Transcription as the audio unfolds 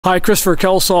Hi, Christopher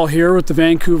Kelsall here with the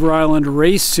Vancouver Island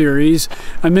Race Series.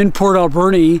 I'm in Port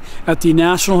Alberni at the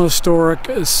National Historic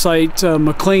Site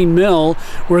McLean Mill,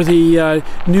 where the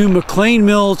new McLean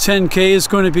Mill 10K is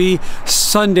going to be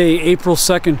Sunday, April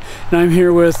 2nd. And I'm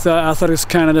here with Athletics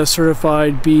Canada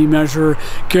Certified B Measurer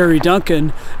Gary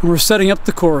Duncan, and we're setting up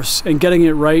the course and getting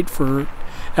it right for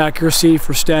accuracy,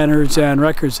 for standards and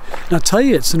records. And I'll tell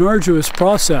you, it's an arduous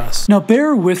process. Now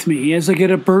bear with me as I get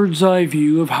a bird's eye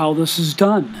view of how this is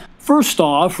done. First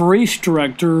off, race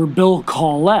director Bill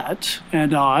Collette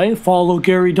and I follow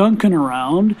Gary Duncan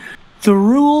around the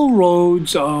rural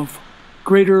roads of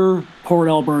Greater Port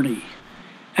Alberni,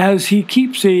 as he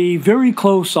keeps a very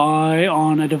close eye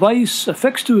on a device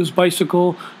affixed to his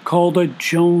bicycle called a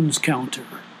Jones counter.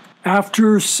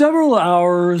 After several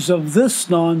hours of this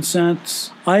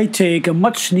nonsense, I take a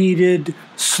much-needed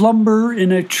slumber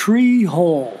in a tree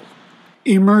hole,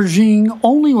 emerging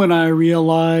only when I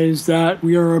realize that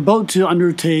we are about to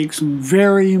undertake some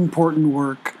very important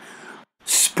work: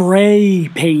 spray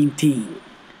painting.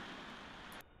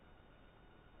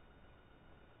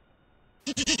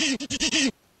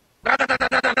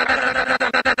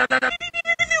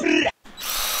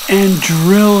 And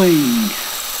drilling.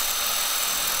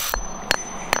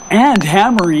 And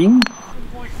hammering,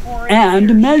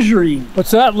 and measuring.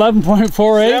 What's that,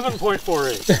 11.48?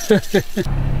 7.48.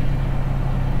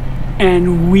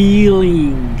 And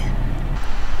wheeling.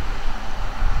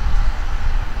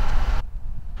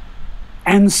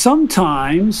 And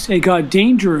sometimes it got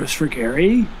dangerous for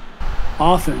Gary.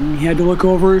 Often he had to look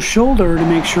over his shoulder to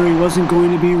make sure he wasn't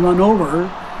going to be run over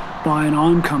by an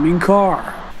oncoming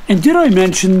car. And did I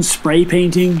mention spray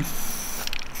painting?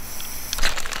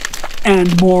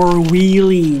 And more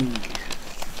wheeling.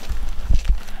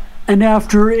 And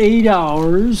after 8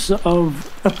 hours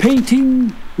of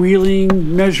painting,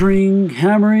 wheeling, measuring,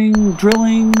 hammering,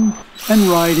 drilling, and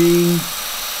riding,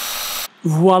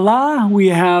 voila, we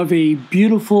have a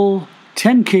beautiful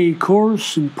 10K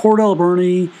course in Port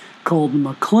Alberni called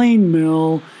McLean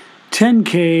Mill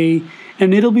 10K,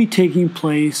 and it'll be taking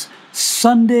place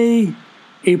Sunday,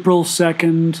 April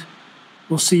 2nd.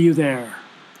 We'll see you there.